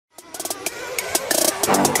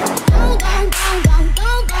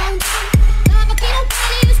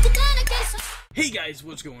Hey guys,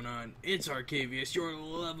 what's going on? It's Arcavius, your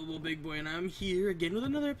lovable big boy, and I'm here again with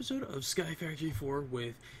another episode of SkyFactory 4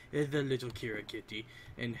 with the little Kira kitty.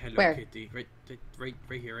 And hello, Where? kitty. Right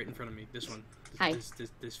here, right in front of me. This one. Hi.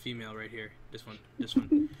 This female right here. This one.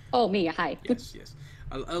 Oh, me, hi. Yes.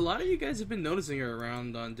 A lot of you guys have been noticing her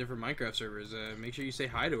around on different Minecraft servers. Make sure you say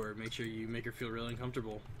hi to her. Make sure you make her feel really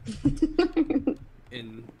uncomfortable.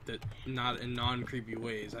 Not in non-creepy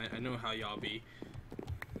ways. I know how y'all be.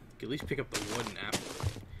 At least pick up the wooden apple.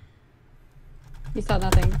 You saw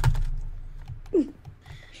nothing.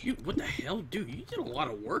 What the hell, dude? You did a lot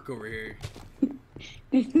of work over here.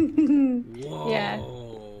 Whoa. Yeah.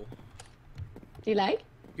 Do you like?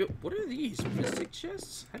 Yo, what are these? Mystic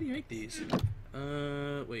chests? How do you make these?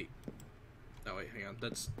 Wait. Oh, wait, hang on.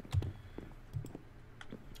 That's...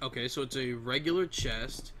 Okay, so it's a regular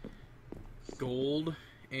chest, gold,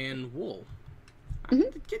 and wool.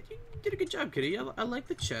 You did a good job, kitty. I like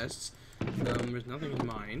the chests. There's nothing in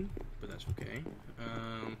mine, but that's okay.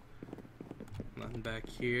 Nothing back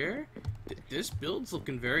here. This build's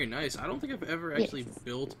looking very nice. I don't think I've ever actually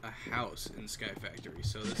built a house in SkyFactory,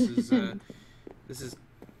 so this is,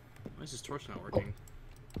 why is this torch not working?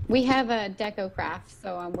 We have a deco craft,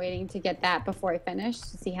 so I'm waiting to get that before I finish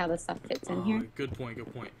to see how the stuff fits in here. Good point.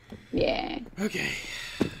 Yeah. Okay.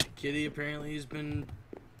 Kitty apparently has been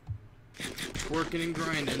twerking and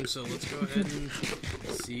grinding, so let's go ahead and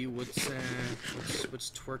see what's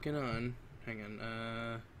twerking on. Hang on.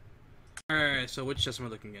 Alright, so which chest am I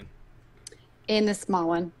looking in? In the small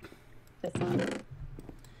one. This one.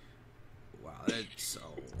 Wow, that's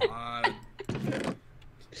a lot of...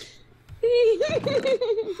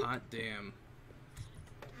 Hot damn.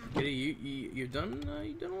 Kitty, you've done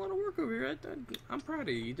a lot of work over here. I'm proud of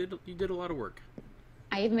you. You did a lot of work.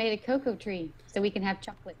 I even made a cocoa tree so we can have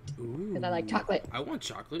chocolate. Because I like chocolate. I want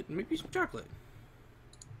chocolate. Make me some chocolate.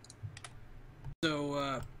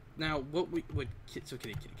 So, now, so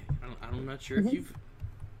kitty. I'm not sure if you've...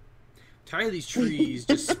 Tired of these trees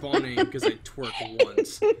just spawning because I twerk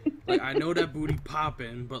once. Like, I know that booty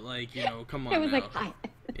popping, but like, you know, come on now. It was like, hi.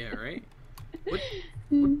 Yeah, right?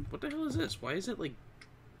 What the hell is this? Why is it like...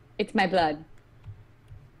 It's my blood.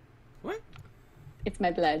 What? It's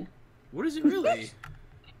my blood. What is it really?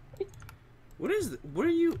 What is it? What are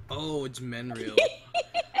you... Oh, it's Menreal.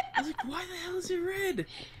 I was like, why the hell is it red?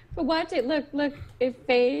 But watch it. Look. It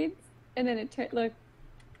fades, and then it turns... Look.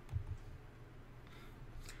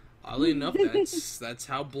 Oddly enough, that's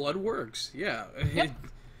how blood works. Yeah. It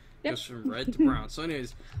goes from red to brown. So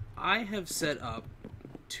anyways, I have set up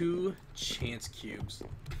 2 chance cubes.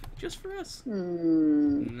 Just for us.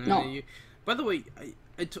 No. By the way,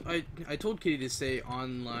 I told Kitty to stay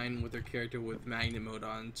online with her character with magnet mode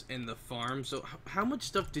on in the farm. So how much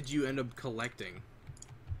stuff did you end up collecting?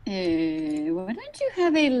 Why don't you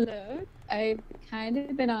have a look? I've kind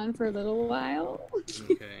of been on for a little while.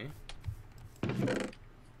 Okay.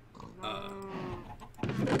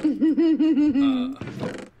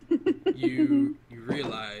 You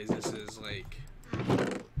realize this is like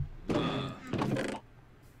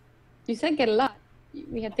You said get a lot.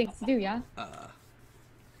 We had things to do, yeah?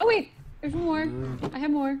 Oh wait, there's more. I have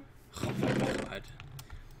more. Oh my god.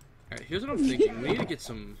 Alright, here's what I'm thinking. We need to get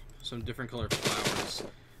some different colored flowers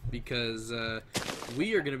because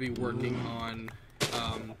we are gonna be working on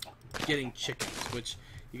getting chickens, which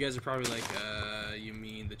you guys are probably like, you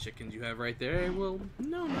mean the chickens you have right there? Well,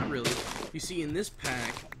 no, not really. You see, in this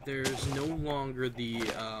pack, there's no longer the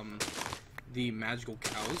magical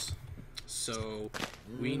cows, so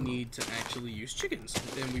we need to actually use chickens.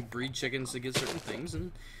 And we breed chickens to get certain things,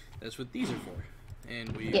 and that's what these are for.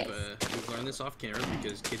 And we've learned this off camera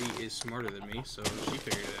because Kitty is smarter than me, so she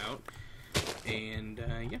figured it out. And,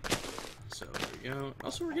 yeah. So, you know,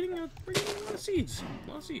 also we're getting a lot of seeds.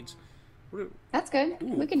 That's good.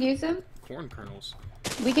 Ooh, we could use them. corn kernels.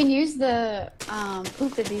 We can use the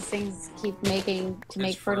poop that these things keep making to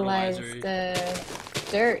make fertilize the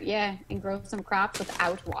dirt, yeah, and grow some crops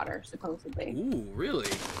without water, supposedly. Ooh, really?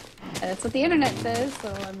 That's what the internet says,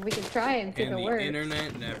 so we can try and see if it works. And the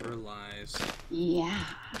internet never lies. Yeah.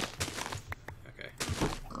 Okay.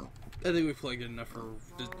 I think we've played good enough for...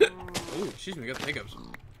 Oh, excuse me, I got the hiccups.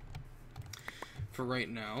 For right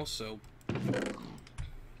now, so...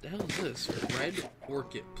 The hell is this? Red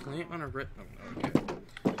orchid. Plant on a red... Oh, no, okay.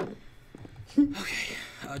 Okay.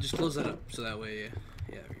 Just close that up, so that way...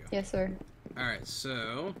 Yeah, there we go. Yes, sir. Alright,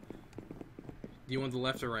 so... Do you want the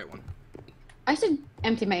left or right one? I should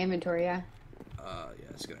empty my inventory, yeah. Yeah,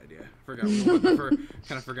 that's a good idea.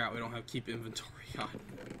 Kind of forgot we don't have keep inventory on.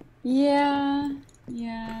 Yeah.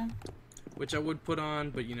 Yeah. which I would put on,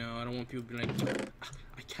 but you know, I don't want people to be like, "Ah,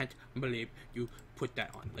 I can't believe you put that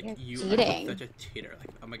on. Like, you are cheating. such a cheater." Like,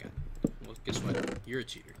 oh my god. Well, guess what? You're a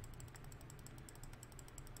cheater.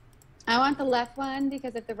 I want the left one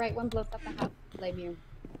because if the right one blows up the house, I blame you.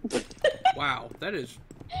 Wow, that is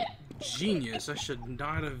genius. I should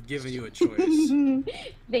not have given you a choice.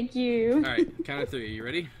 Thank you. All right, count of 3. You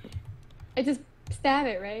ready? I just stab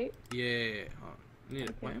it, right? Yeah.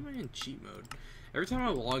 Why am I in cheat mode? Every time I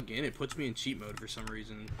log in, it puts me in cheat mode for some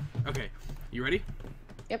reason. Okay, you ready?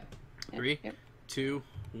 Yep. 3, 2,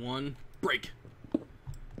 1, break.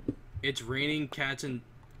 It's raining cats and...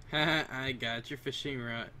 Haha, I got your fishing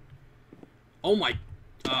rod. Oh my...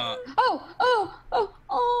 Oh!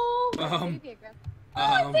 Baby aggressive.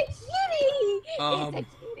 Oh, it's a cutie! It's a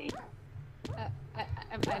cutie.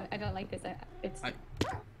 I don't like this.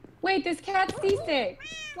 Wait, this cat's seasick.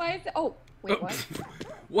 Why is it? Oh, wait, what?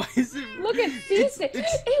 Why is it? Look at seasick.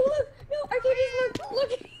 Hey, look! No, Arcadius,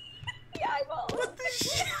 look at the eyeballs. What the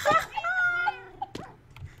shit?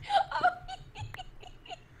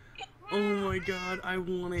 Oh my god, I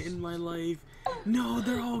want it in my life. No,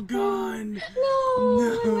 they're all gone. No,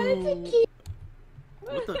 I wanted to keep.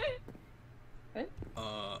 What the? What?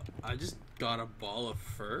 I just got a ball of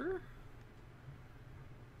fur.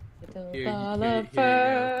 Here,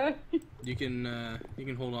 fur. You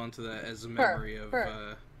can hold on to that as a memory of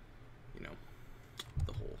you know,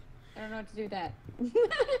 the whole. I don't know what to do with that.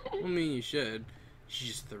 I mean, you should. You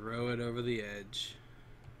just throw it over the edge.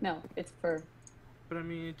 No, it's fur. But I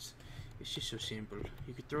mean, it's just so simple.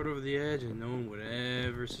 You could throw it over the edge and no one would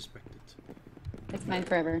ever suspect it. It's mine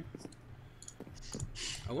forever.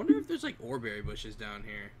 I wonder if there's like oreberry bushes down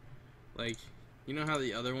here. Like, you know how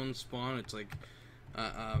the other ones spawn? It's like,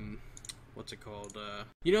 what's it called?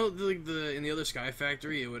 You know, the in the other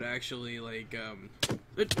SkyFactory, it would actually like,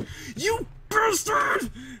 you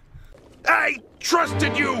bastard! I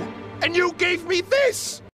trusted you, and you gave me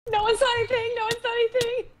this! No one saw anything! No one saw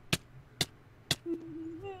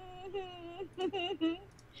anything!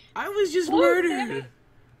 I was just murdered!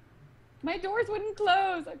 My doors wouldn't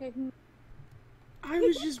close! Okay. I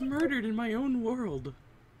was just murdered in my own world.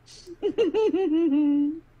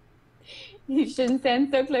 You shouldn't stand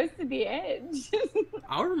so close to the edge.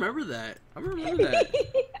 I'll remember that. I'll remember that.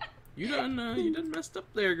 You done messed up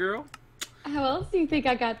there, girl. How else do you think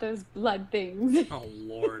I got those blood things? Oh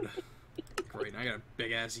lord. Great, I got a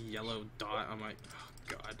big ass yellow dot on my. Oh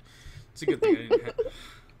god, it's a good thing I didn't have.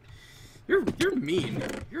 You're mean.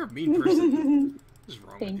 You're a mean person. What's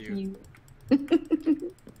wrong with you? Thank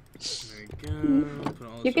you. There you go. Put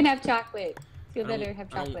all this You can have chocolate. Feel better, have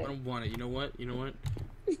I chocolate. don't want it. You know what? You know what?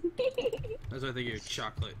 That's what I think of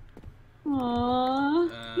chocolate. Aww.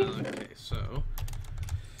 Okay, so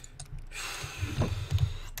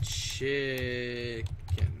chicken.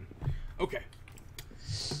 Okay,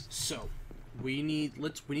 so we need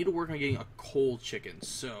to work on getting a cold chicken.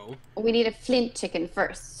 So We need a flint chicken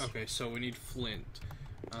first. okay, so we need flint.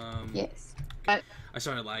 Yes. I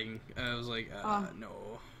started lagging. I was like, no.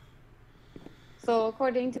 So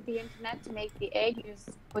according to the internet, to make the egg, you just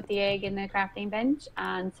put the egg in the crafting bench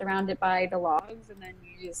and surround it by the logs, and then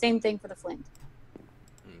you do the same thing for the flint.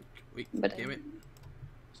 Wait, But, damn it.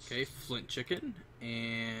 Okay, flint chicken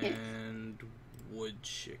and wood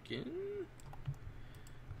chicken.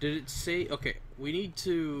 Did it say? Okay, we need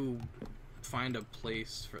to find a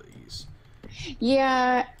place for these.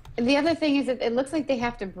 Yeah. The other thing is that it looks like they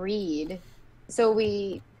have to breed. So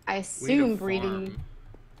I assume breeding.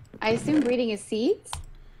 I assume breeding is seeds.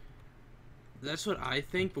 That's what I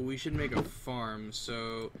think, but we should make a farm.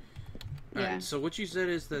 So, alright, so what you said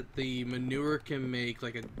is that the manure can make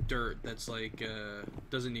like a dirt that's like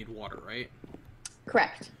doesn't need water, right?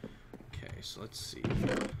 Correct. Okay, so let's see.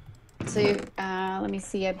 So let me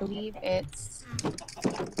see. I believe it's. I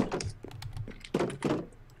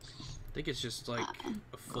think it's just like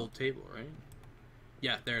a full table, right?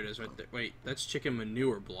 Yeah, there it is, right there. Wait, that's chicken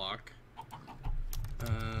manure block.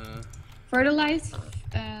 Fertilized.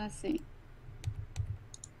 Let's see.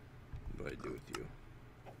 What do I do with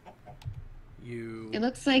you? It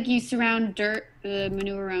looks like you surround the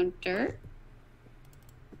manure around dirt.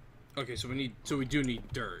 Okay, so we do need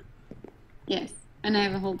dirt. Yes, and I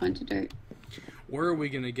have a whole bunch of dirt. Where are we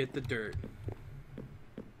gonna get the dirt?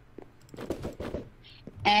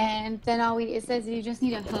 And then it says you just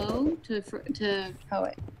need a hoe to hoe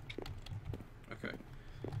it. Okay.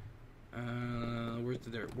 Where's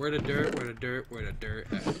the dirt? Where the dirt? Where the dirt? Where the dirt?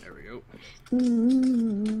 There we go.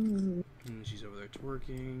 And she's over there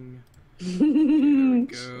twerking. Okay, there we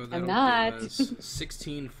go. I'm not. Give us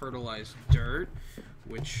 16 fertilized dirt,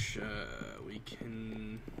 which we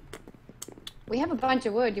can. We have a bunch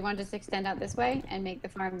of wood. Do you want to just extend out this way and make the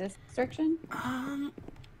farm this direction?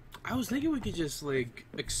 I was thinking we could just like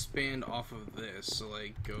expand off of this, so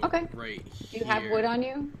like go right here. Do you have wood on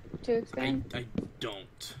you to expand? I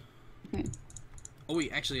don't. Okay. Oh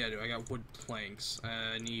wait, actually I do. I got wood planks.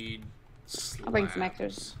 I need slabs. I'll bring some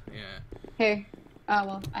extras. Yeah. Here. Oh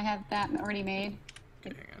well, I have that already made.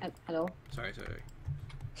 Okay, hang on. Hello. Sorry.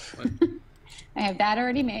 What? I have that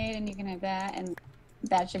already made, and you can have that, and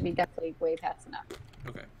that should be definitely way past enough.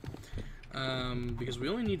 Okay. Because we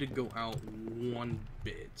only need to go out one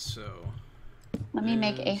bit, so. Let me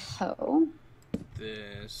make a hoe.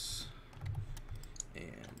 This.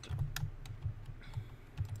 And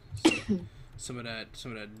some of that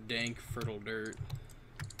dank fertile dirt.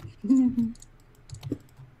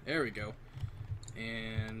 There we go.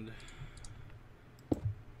 And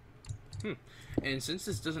and since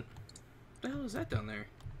this doesn't, what the hell is that down there?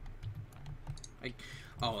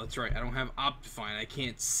 Oh, that's right. I don't have Optifine. I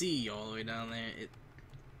can't see all the way down there. It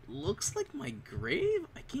looks like my grave.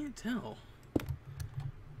 I can't tell.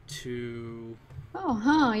 Oh,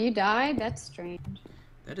 huh? You died? That's strange.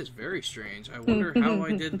 That is very strange. I wonder how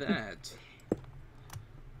I did that.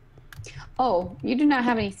 Oh, you do not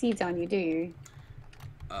have any seeds on you, do you?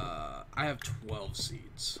 I have 12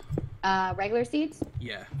 seeds. Regular seeds?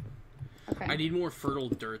 Yeah. Okay. I need more fertile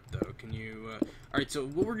dirt, though. Can you? All right. So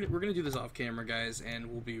we're gonna do this off camera, guys, and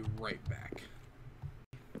we'll be right back.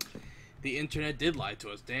 The internet did lie to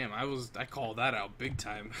us. Damn, I called that out big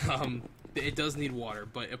time. It does need water,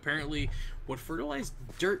 but apparently, what fertilized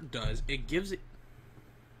dirt does, it gives it.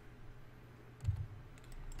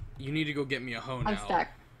 You need to go get me a hoe now.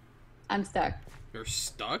 I'm stuck. You're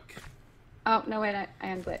stuck? Oh no! Wait, I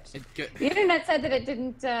unglitched. The internet said that it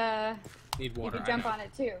didn't. Need water. You could jump on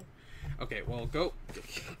it too. Okay, well, go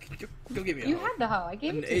get me a hoe. You had the hoe. I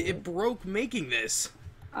gave it to you. It broke making this.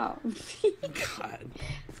 Oh. God.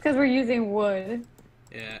 It's because we're using wood.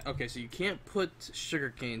 Yeah, okay, so you can't put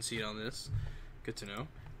sugarcane seed on this. Good to know.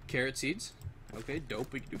 Carrot seeds. Okay,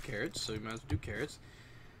 dope. We can do carrots, so you might as well do carrots.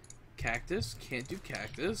 Cactus. Can't do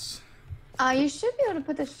cactus. You should be able to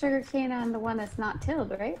put the sugarcane on the one that's not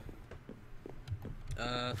tilled, right?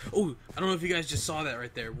 Oh, I don't know if you guys just saw that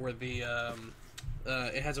right there, where the,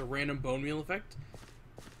 it has a random bone meal effect.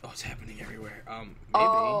 Oh, it's happening everywhere. Maybe.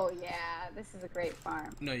 Oh, yeah. This is a great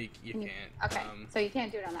farm. No, you can't. Okay, so you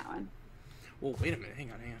can't do it on that one. Well, wait a minute.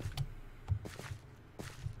 Hang on.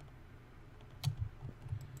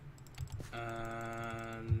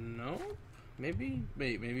 Nope. Maybe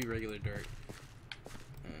regular dirt.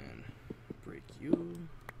 And break you.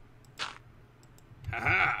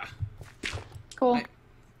 Haha! Cool.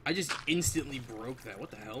 I just instantly broke that. What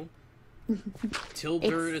the hell? Till It's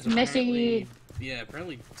dirt is smushy. apparently... Yeah,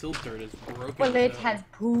 apparently till dirt is broken. Well, it so... has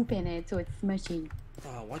poop in it, so it's smushy.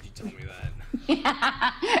 Oh, why'd you tell me that?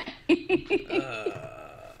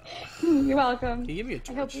 You're welcome. Can you give me a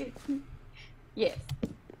torch? Yes.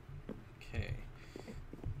 Okay.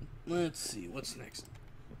 Let's see, what's next?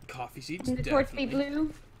 Coffee seeds? Can the torch be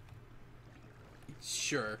blue?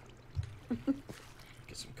 Sure.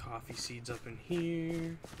 Get some coffee seeds up in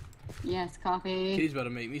here. Yes, coffee. Kitty's about to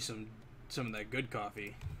make me some of that good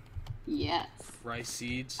coffee. Yes. Rice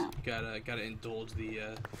seeds. Oh. Gotta indulge the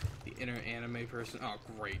inner anime person. Oh,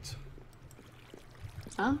 great.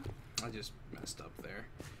 Huh? I just messed up there.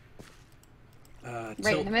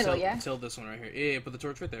 Right in the middle, yeah? Till this one right here. Yeah, put the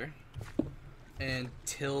torch right there. And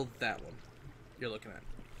till that one. You're looking at.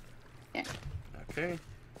 Yeah. Okay.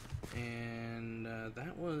 And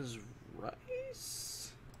that was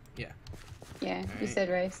rice? Yeah. Yeah, All you right. said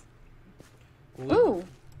rice. We'll Ooh!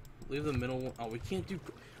 leave the middle one. Oh, we can't do...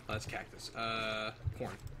 Oh, that's cactus.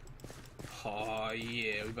 Corn. Oh,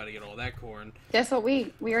 yeah. We about to get all that corn. Guess what?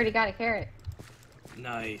 We already got a carrot.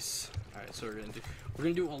 Nice. Alright, so we're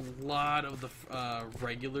gonna do a lot of the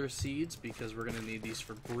regular seeds because we're gonna need these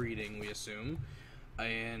for breeding, we assume.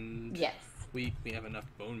 And Yes. we have enough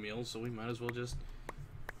bone meal, so we might as well just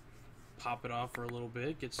pop it off for a little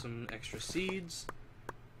bit, get some extra seeds.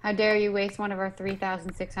 How dare you waste one of our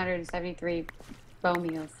 3,673 bone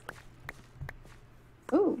meals?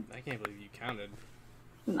 Ooh. I can't believe you counted.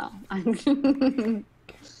 No.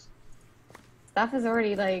 Stuff is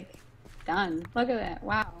already, like, done. Look at that.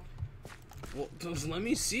 Wow. Well, just let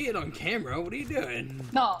me see it on camera. What are you doing?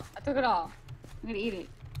 No, I took it all. I'm gonna eat it.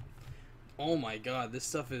 Oh my god,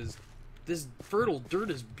 this fertile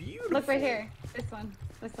dirt is beautiful. Look right here. This one,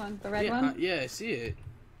 the red one. Yeah, I see it.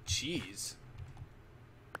 Cheese.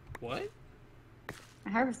 What? I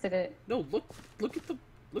harvested it. No, look at the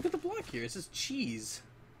block here. It says cheese.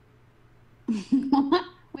 What?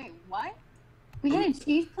 Wait, what? We had a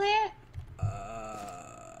cheese plant?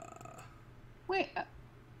 Wait,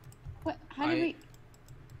 what? How did we?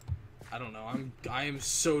 I don't know. I am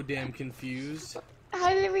so damn confused.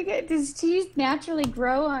 How did we get? Does cheese naturally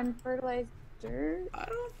grow on fertilized dirt? I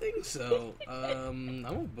don't think so. I'm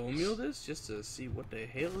gonna bone meal this just to see what the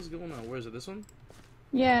hell is going on. Where is it? This one?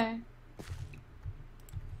 Yeah.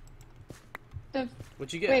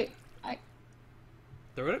 What'd you get? Wait,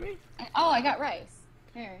 Throw it at me? oh, I got rice.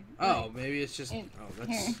 Here. Oh, maybe it's just. Here.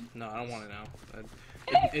 No, I don't want it now.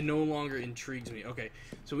 It no longer intrigues me. Okay,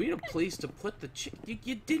 so we need a place to put the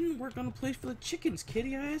You didn't work on a place for the chickens,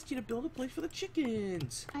 Kitty. I asked you to build a place for the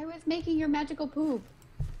chickens. I was making your magical poop.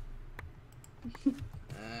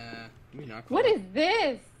 Maybe not. What is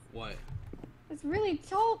this? What? It's really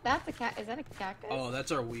tall. That's a cat. Is that a cactus? Oh,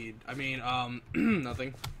 that's our weed. I mean,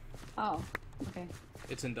 nothing. Oh, okay.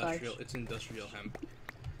 It's industrial. It's industrial hemp.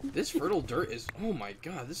 This fertile dirt is. Oh my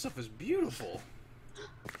god, this stuff is beautiful.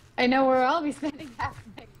 I know where I'll be spending half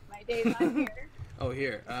my days on here. Oh,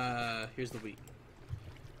 here. Here's the wheat.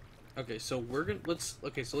 Okay, so we're gonna let's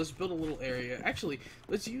build a little area. Actually,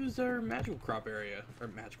 let's use our magical crop area.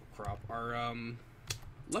 Our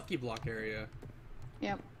lucky block area.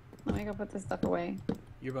 Yep. Let me go put this stuff away.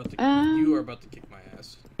 You are about to kick my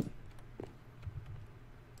ass.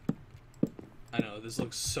 I know, this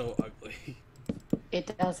looks so ugly.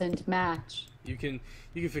 It doesn't match. You can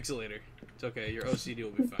fix it later. It's okay, your OCD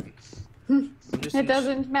will be fine. It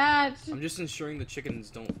doesn't match. I'm just ensuring the chickens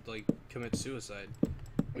don't, like, commit suicide.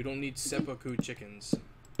 We don't need seppuku chickens.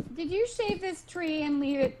 Did you shave this tree and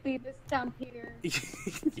leave this stump here?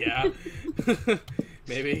 Yeah.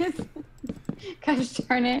 Maybe. Gosh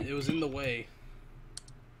darn it. It was in the way.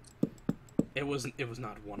 It was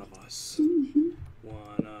not one of us.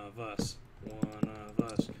 One of us. One of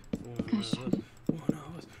us. One of us. One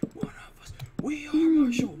of us. One of us. We are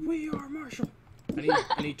Marshall. We are Marshall.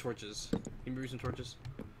 I need torches. Can you bring some torches?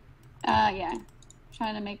 Yeah.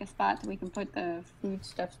 Trying to make a spot so we can put the food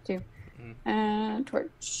stuff too.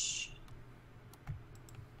 Torch.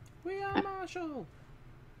 We are Marshall.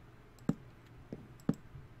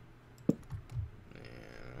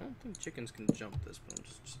 I don't think chickens can jump this, but I'm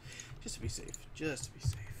just to be safe. Just to be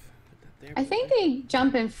safe. Put that there. I think they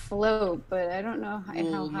jump and float, but I don't know how high.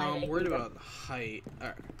 No, I'm worried about height.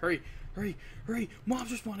 Alright, hurry!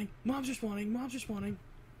 Mobs are spawning. Mobs are spawning.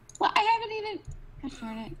 Well, I haven't even. Gosh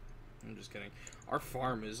darn it. I'm just kidding. Our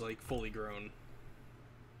farm is like fully grown.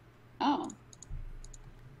 Oh.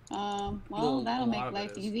 Well, that'll make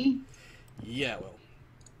life easy. Yeah, well.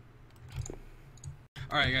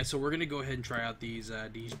 Alright guys, so we're gonna go ahead and try out these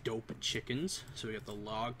dope chickens. So we got the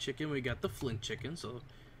log chicken, we got the flint chicken. So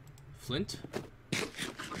flint.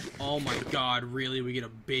 Oh my god, really? We get a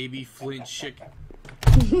baby flint chicken?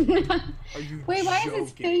 Are you Wait, why is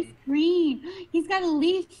his face green? He's got a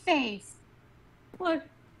leaf face. Look.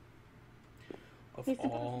 He's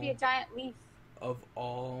supposed to be a giant leaf. Of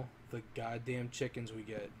all the goddamn chickens we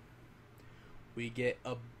get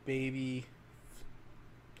a baby.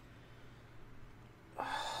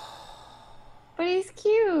 But he's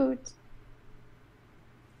cute.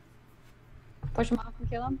 Push him off and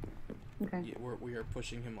kill him? Okay. Yeah, we are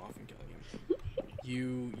pushing him off and killing him.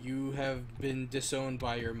 You have been disowned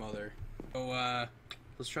by your mother. So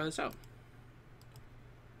let's try this out.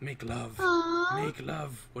 Make love. Aww. Make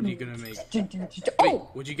love. What are you gonna make? Oh! Wait,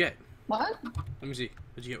 what'd you get? What? Let me see.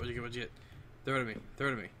 What'd you get? Throw it at me.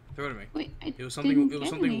 Wait, It was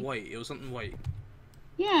something white. It was something white.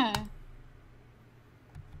 Yeah.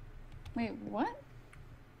 Wait, what?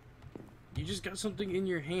 You just got something in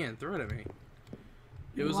your hand. Throw it at me.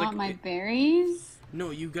 It was want like my berries? No,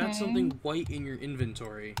 you got something white in your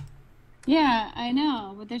inventory. Yeah, I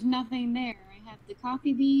know, but there's nothing there. I have the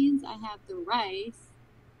coffee beans, I have the rice,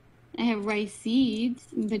 I have rice seeds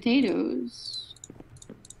and potatoes.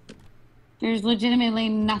 There's legitimately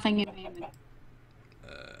nothing in my inventory.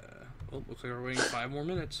 Well, looks like we're waiting 5 more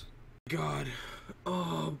minutes. God.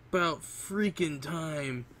 Oh, about freaking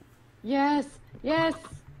time. Yes, yes.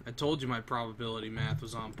 I told you my probability math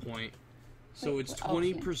was on point. So it's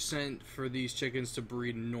 20% for these chickens to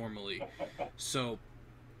breed normally. So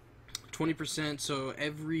 20%, so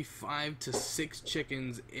every 5 to 6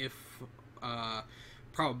 chickens, if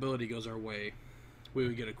probability goes our way, we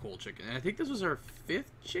would get a cool chicken. And I think this was our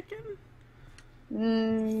 5th chicken?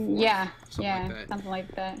 Yeah, something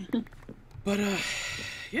like that. But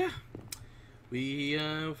yeah, we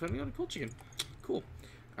finally got a cool chicken. Cool.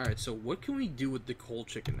 Alright, so what can we do with the coal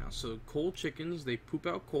chicken now? So coal chickens, they poop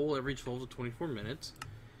out coal every 12 to 24 minutes.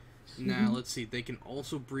 Now, let's see. They can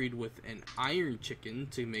also breed with an iron chicken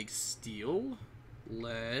to make steel,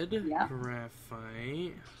 lead,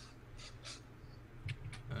 graphite.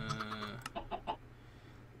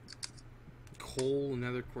 coal,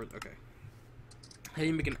 nether quartz. Okay. How do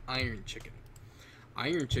you make an iron chicken?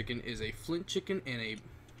 Iron chicken is a flint chicken and a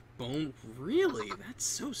bone. Really? That's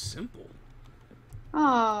so simple.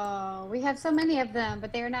 Oh, we have so many of them,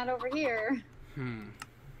 but they're not over here.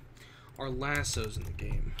 Are lassos in the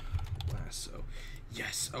game? Lasso.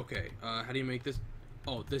 Yes. Okay. How do you make this?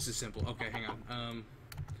 Oh, this is simple. Okay, hang on.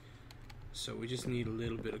 So we just need a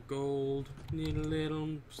little bit of gold. Need a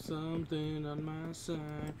little something on my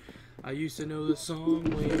side. I used to know the song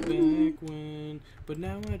way back when, but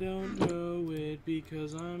now I don't know it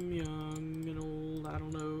because I'm young and old. I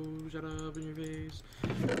don't know. Shut up in your face.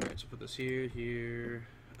 Alright, so put this here, here.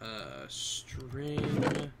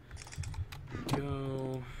 String.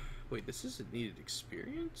 Go. Wait, this isn't needed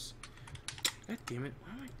experience? God damn it.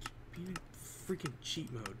 Why do I keep being in freaking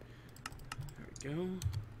cheat mode? There we go.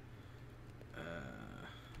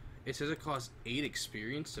 It says it costs 8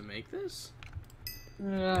 experience to make this?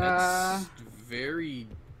 That's very...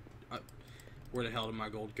 where the hell did my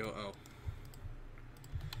gold go? Oh.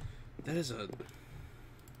 That is a...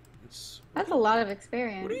 That's a lot of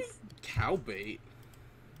experience. What are you... Cow bait?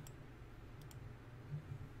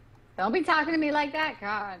 Don't be talking to me like that,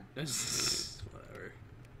 God. That's... whatever.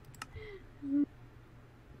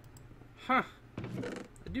 Huh.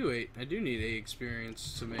 I do need 8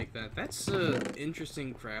 experience to make that. That's an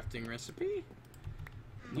interesting crafting recipe.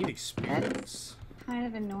 Need experience. That's kind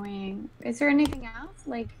of annoying. Is there anything else?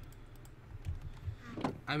 Like...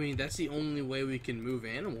 I mean, that's the only way we can move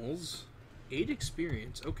animals. 8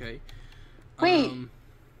 experience, okay. Wait,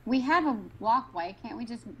 we have a walkway. Can't we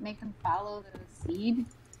just make them follow the seed?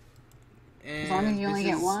 As long as you only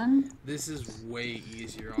get one? This is way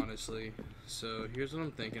easier, honestly. So, here's what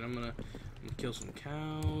I'm thinking. I'm gonna kill some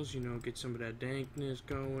cows, you know, get some of that dankness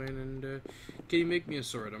going, and, can you make me a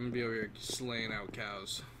sword? I'm gonna be over here slaying out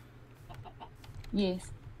cows.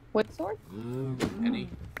 Yes. What sword? Any.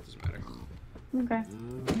 Doesn't matter. Okay.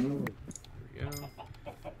 There we go.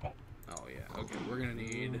 Oh, yeah. Okay, we're gonna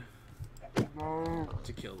need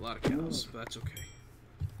to kill a lot of cows, but that's okay.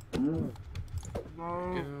 There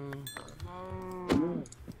we go.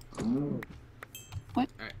 What?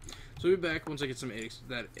 Alright, so we'll be back once I get some 8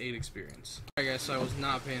 experience. Alright guys, so I was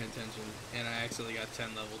not paying attention, and I accidentally got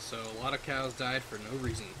 10 levels, so a lot of cows died for no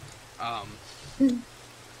reason.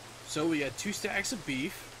 So we got 2 stacks of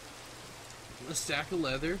beef, a stack of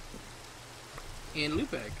leather, and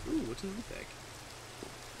loot bag. Ooh, what's in the loot bag?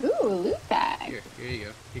 Ooh, loot bag. Here you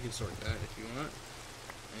go. You can sort that if you want.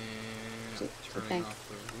 And turning off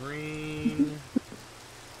the rain.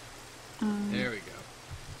 There we go.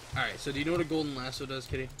 Alright, so do you know what a golden lasso does,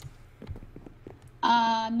 Kitty?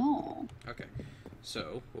 No. Okay.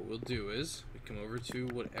 So, what we'll do is, we come over to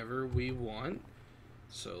whatever we want.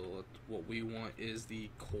 So, what we want is the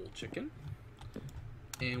coal chicken.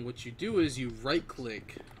 And what you do is you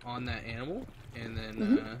right-click on that animal, and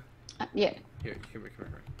then, yeah. Here, come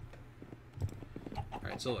here.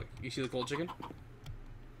 Alright, so look. You see the coal chicken?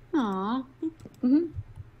 Aww.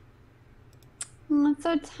 It's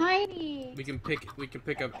so tiny. We can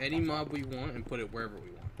pick up any mob we want and put it wherever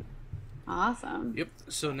we want. Awesome. Yep.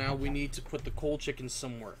 So now we need to put the coal chicken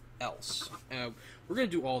somewhere else. We're gonna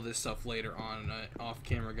do all this stuff later on off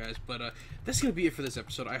camera, guys. But that's gonna be it for this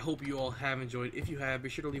episode. I hope you all have enjoyed. If you have, be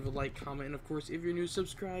sure to leave a like, comment, and of course, if you're new,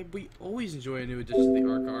 subscribe. We always enjoy a new addition to the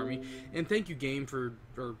Ark Army. And thank you, game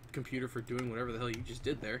or computer, for doing whatever the hell you just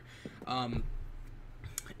did there.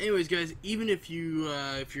 Anyways, guys, even if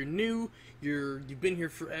you're new, you've been here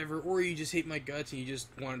forever, or you just hate my guts and you just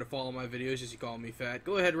wanted to follow my videos just you call me fat,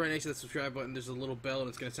 go ahead right next to that subscribe button. There's a little bell, and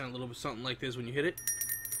it's gonna sound a little bit something like this when you hit it.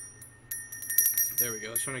 There we go.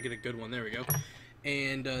 I was trying to get a good one. There we go.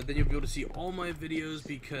 And then you'll be able to see all my videos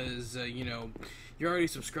because you know, you're already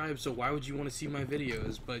subscribed, so why would you want to see my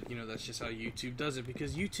videos? But you know, that's just how YouTube does it,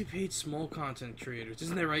 because YouTube hates small content creators.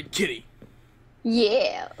 Isn't that right, Kitty?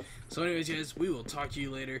 Yeah. So anyways, guys, we will talk to you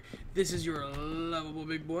later. This is your lovable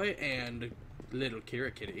big boy and little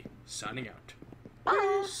Kira Kitty signing out.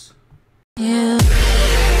 Bye. Peace.